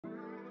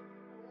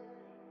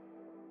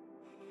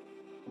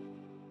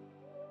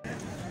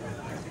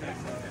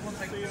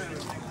Here,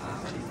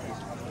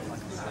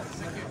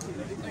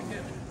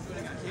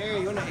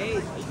 you want to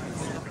eat?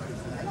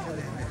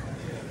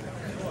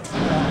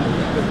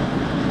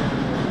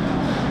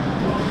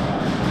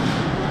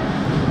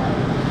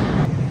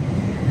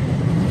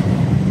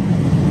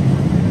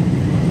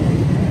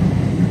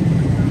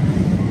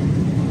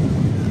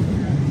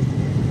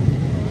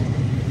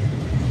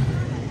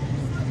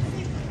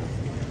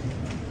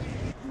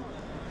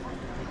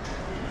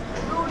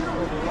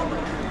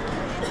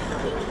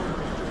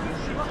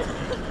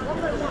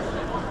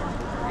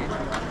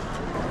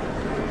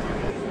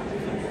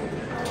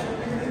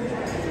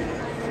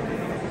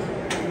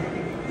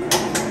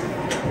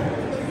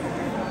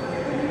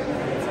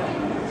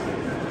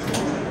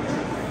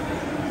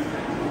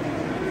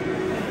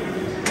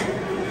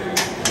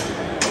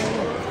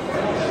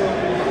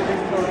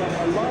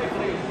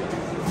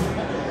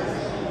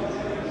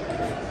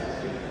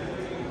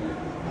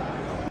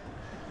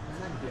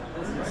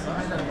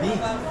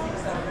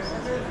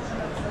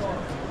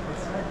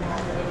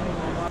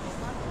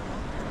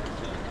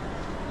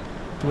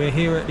 We're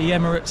here at the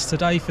Emirates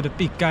today for the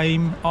big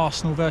game,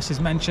 Arsenal versus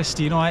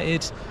Manchester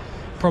United.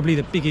 Probably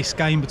the biggest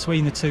game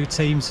between the two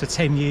teams for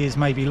 10 years,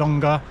 maybe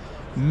longer.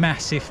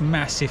 Massive,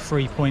 massive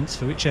 3 points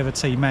for whichever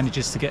team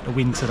manages to get the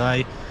win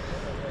today.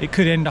 It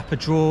could end up a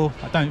draw.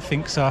 I don't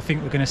think so. I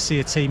think we're going to see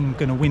a team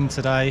going to win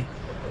today.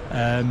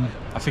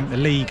 I think the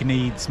league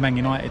needs Man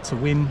United to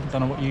win. I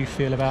don't know what you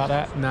feel about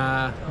that.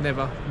 Nah,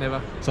 never.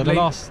 So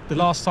the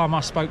last time I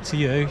spoke to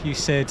you, you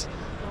said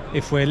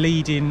if we're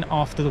leading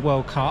after the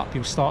World Cup,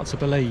 you'll start to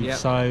believe. Yep.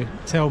 So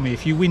tell me,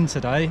 if you win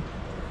today,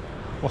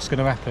 what's going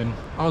to happen?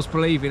 I was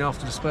believing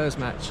after the Spurs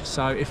match,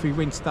 so if we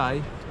win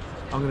today,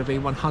 I'm going to be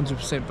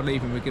 100%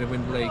 believing we're going to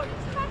win the league.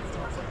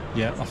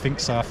 Yeah, I think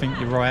so. I think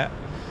you're right.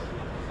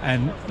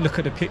 And look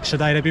at the pitch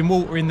today. They've been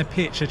watering the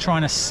pitch. They're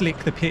trying to slick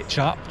the pitch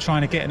up,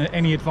 trying to get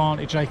any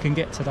advantage they can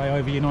get today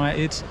over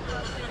United.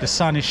 The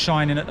sun is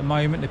shining at the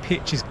moment. The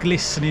pitch is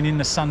glistening in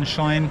the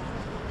sunshine.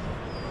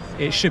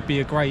 It should be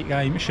a great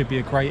game. It should be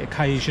a great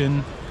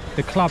occasion.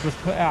 The club have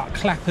put out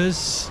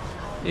clappers.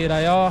 Here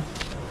they are,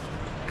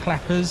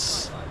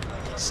 clappers.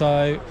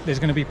 So there's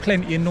going to be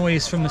plenty of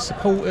noise from the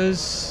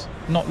supporters.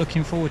 Not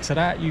looking forward to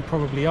that. You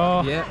probably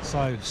are. Yeah.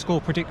 So score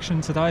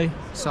prediction today.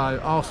 So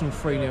Arsenal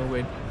 3-0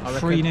 win.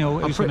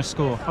 3-0. Who's going to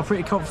score? I'm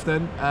pretty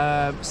confident.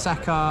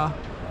 Saka,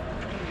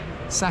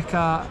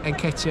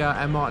 Nketiah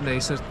and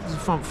Martinez. So the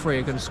front three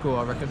are going to score,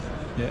 I reckon.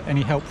 Yeah.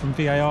 Any help from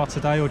VAR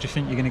today, or do you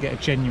think you're going to get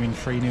a genuine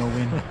 3-0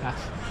 win?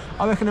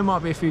 I reckon there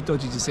might be a few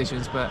dodgy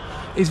decisions, but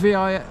is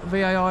VAR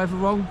ever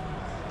wrong?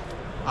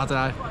 I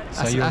don't know.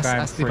 So you're going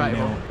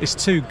 3-0. It's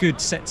two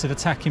good sets of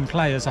attacking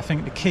players. I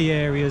think the key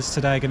areas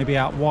today are going to be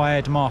out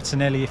wide.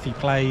 Martinelli if he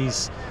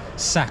plays,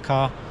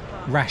 Saka,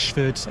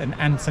 Rashford and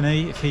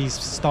Anthony if he's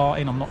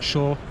starting, I'm not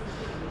sure.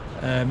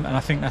 And I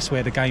think that's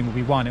where the game will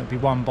be won. It will be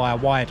won by a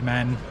wide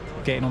man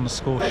getting on the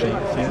score sheet.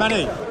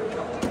 Manny,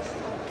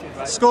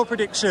 score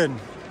prediction.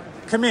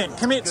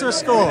 Commit to a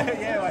score.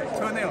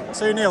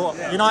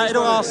 2-0. United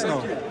or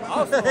Arsenal?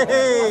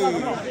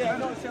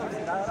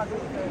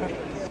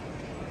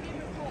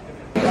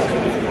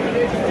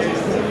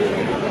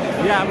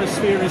 The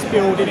atmosphere is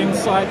building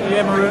inside the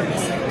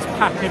Emirates. It's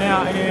packing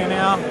out in here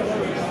now.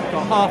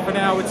 Got half an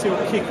hour till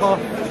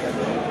kick-off.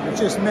 We've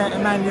just met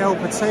Emmanuel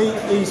Petit.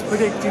 He's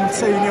predicting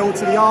 2-0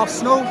 to the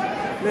Arsenal.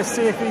 Let's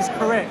see if he's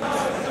correct.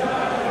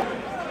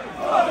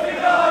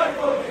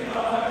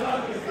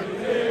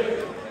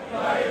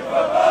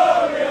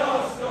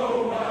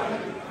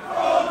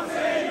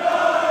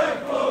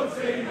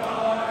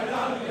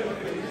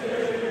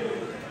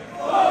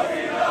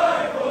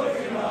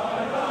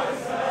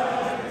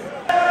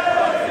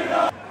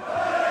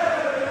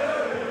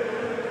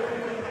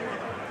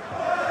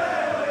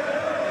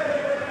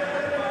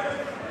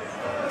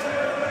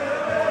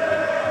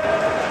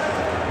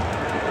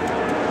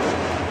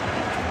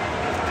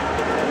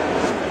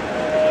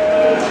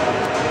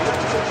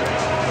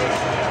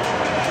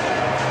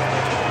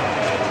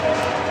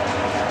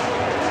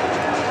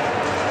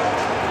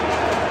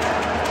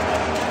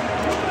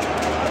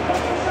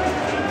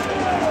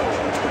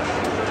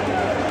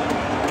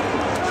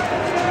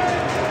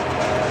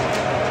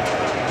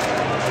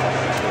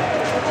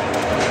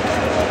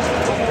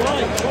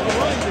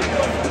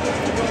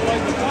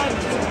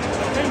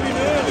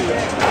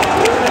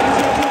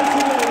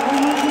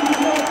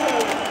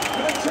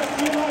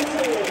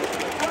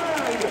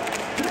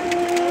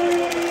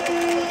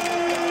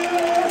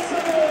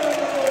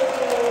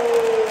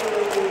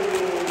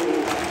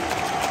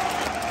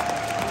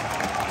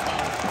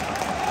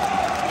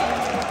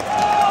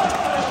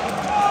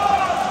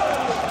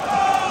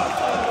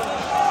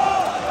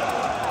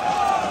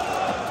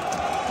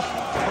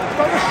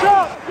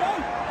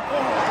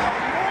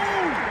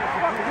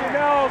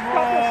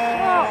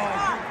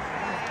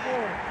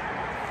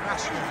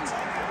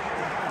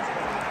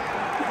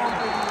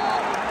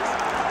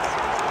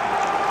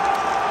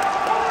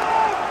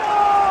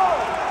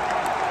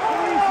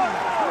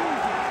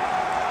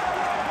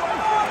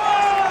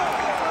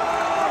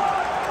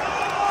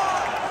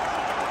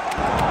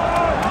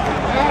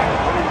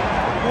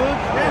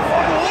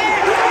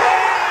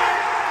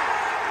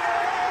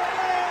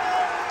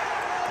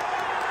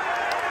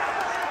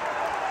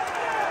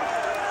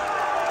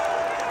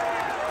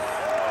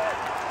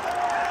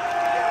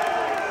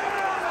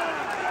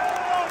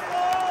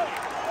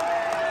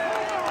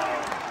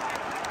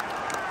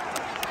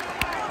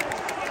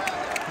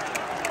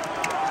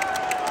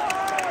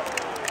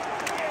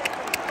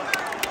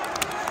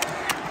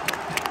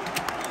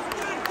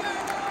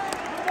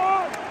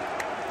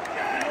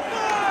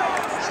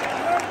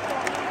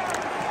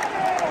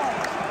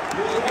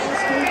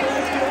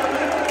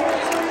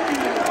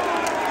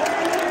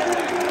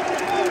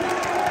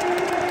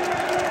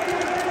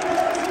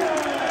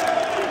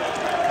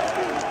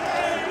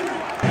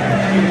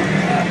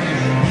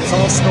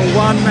 Arsenal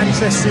 1,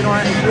 Manchester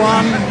United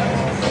 1.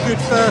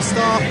 Good first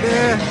half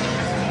there.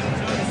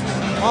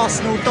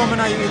 Arsenal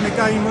dominating the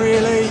game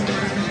really.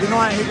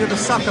 United with a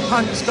sucker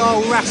punch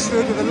goal,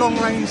 Rashford with a long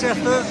range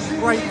effort,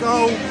 great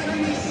goal.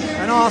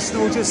 And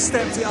Arsenal just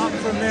stepped it up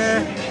from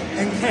there.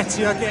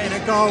 Nketiah getting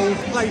a goal, the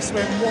place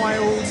went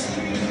wild.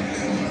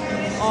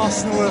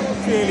 Arsenal are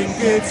feeling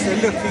good,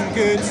 they're looking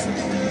good.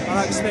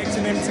 I'm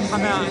expecting them to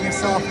come out in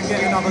this half and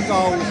get another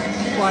goal.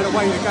 By the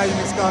way the game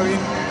is going,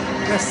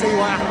 let's see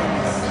what happens.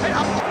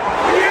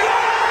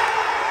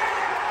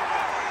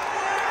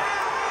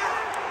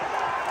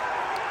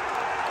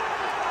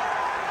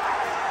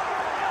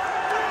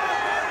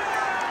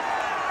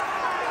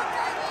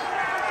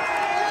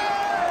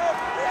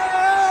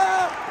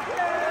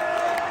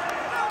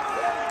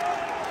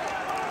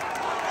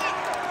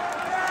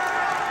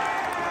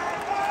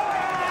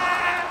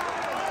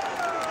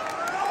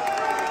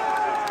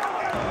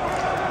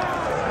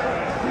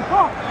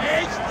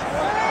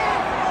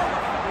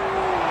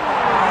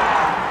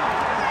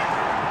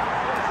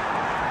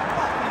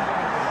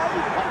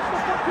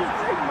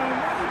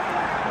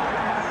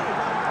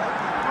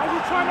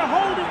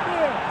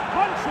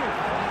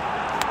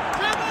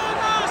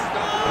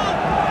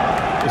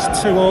 It's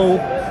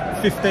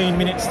 2-2, 15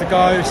 minutes to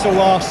go. It's all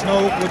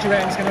Arsenal. What do you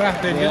reckon's going to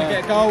happen? You going to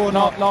get a goal or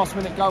not? Last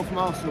minute goal from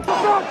Arsenal. Come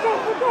on!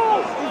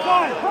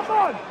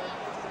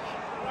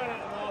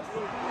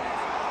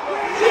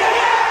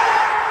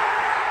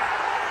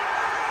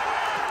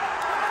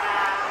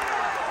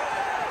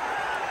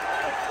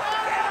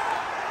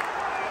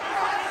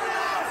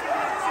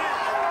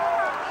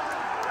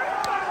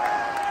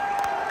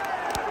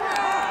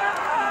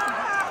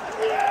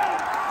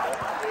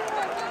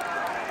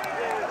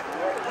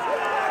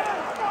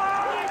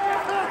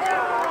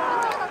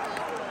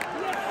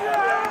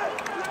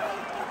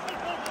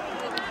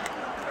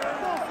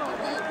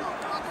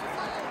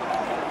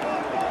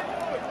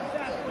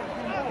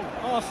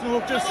 Arsenal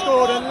have just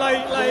scored a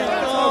late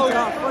goal.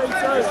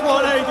 It's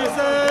what they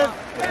deserve.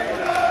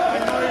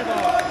 Game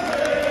over.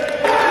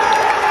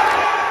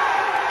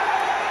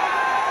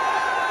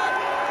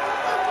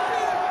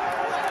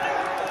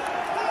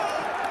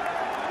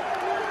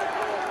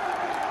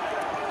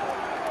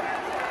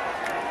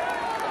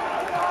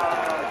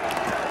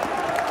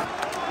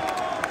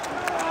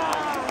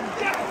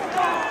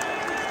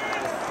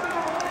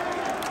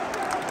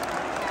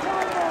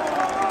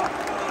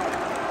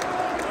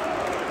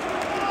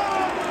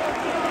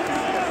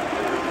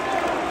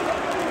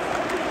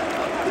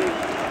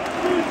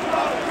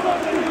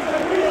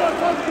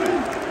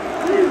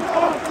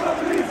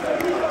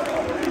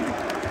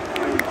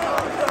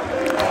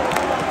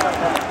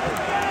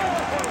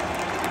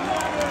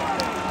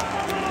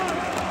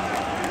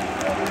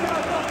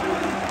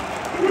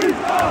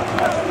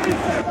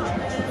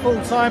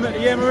 Full time at the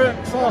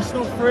Emirates,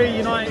 Arsenal 3,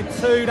 United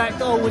 2. That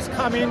goal was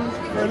coming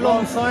for a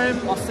long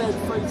time. I said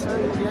 3-2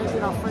 at the end,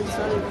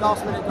 3-2.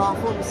 Last minute goal,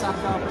 thought the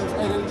Saka, it was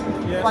Eddie.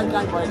 Yeah. Great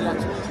game by Eddie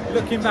actually.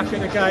 Looking back at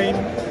the game,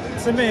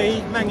 to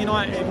me, Man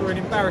United were an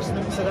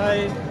embarrassment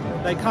today.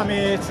 They come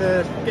here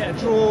to get a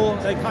draw,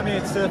 they come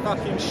here to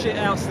fucking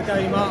shithouse the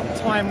game up,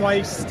 time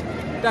waste.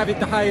 David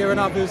De Gea and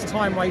others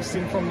time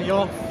wasting from the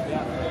off.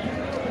 Yeah.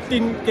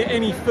 Didn't get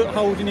any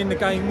footholding in the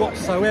game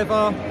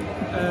whatsoever.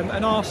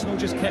 And Arsenal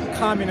just kept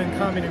coming and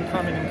coming and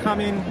coming and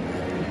coming,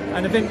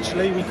 and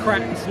eventually we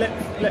cracked, let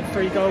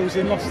 3 goals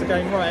in, lost the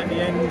game right at the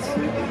end.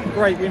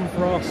 Great win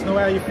for Arsenal.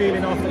 How are you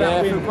feeling after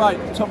that win? Yeah, I feel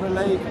great. Top of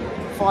the league,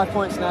 5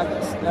 points now.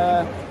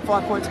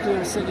 5 points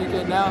clear of City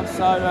again now.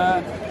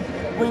 So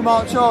we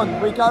march on,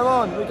 we go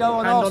on. And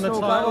Arsenal on the title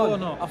go on. or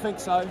not? I think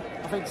so.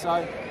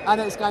 And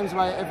it's games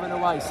away, everyone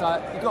away.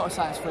 So you've got to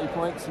say it's 3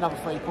 points, another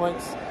 3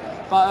 points.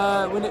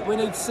 But we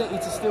need City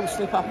to still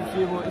slip up a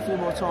few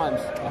more times,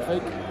 I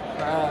think.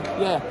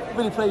 Yeah,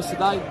 really pleased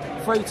today.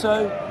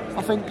 3-2.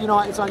 I think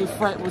United's only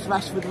threat was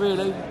Rashford,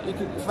 really.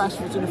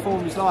 Rashford's in the form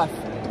of his life.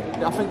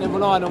 I think they're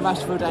relying on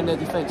Rashford and their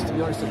defence, to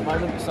be honest, at the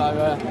moment.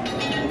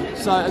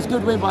 So it's a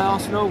good win by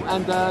Arsenal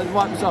and the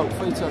right result,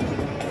 3-2.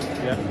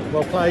 Yeah,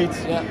 well played.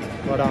 Yeah.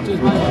 Well done.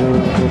 Cheers, mate.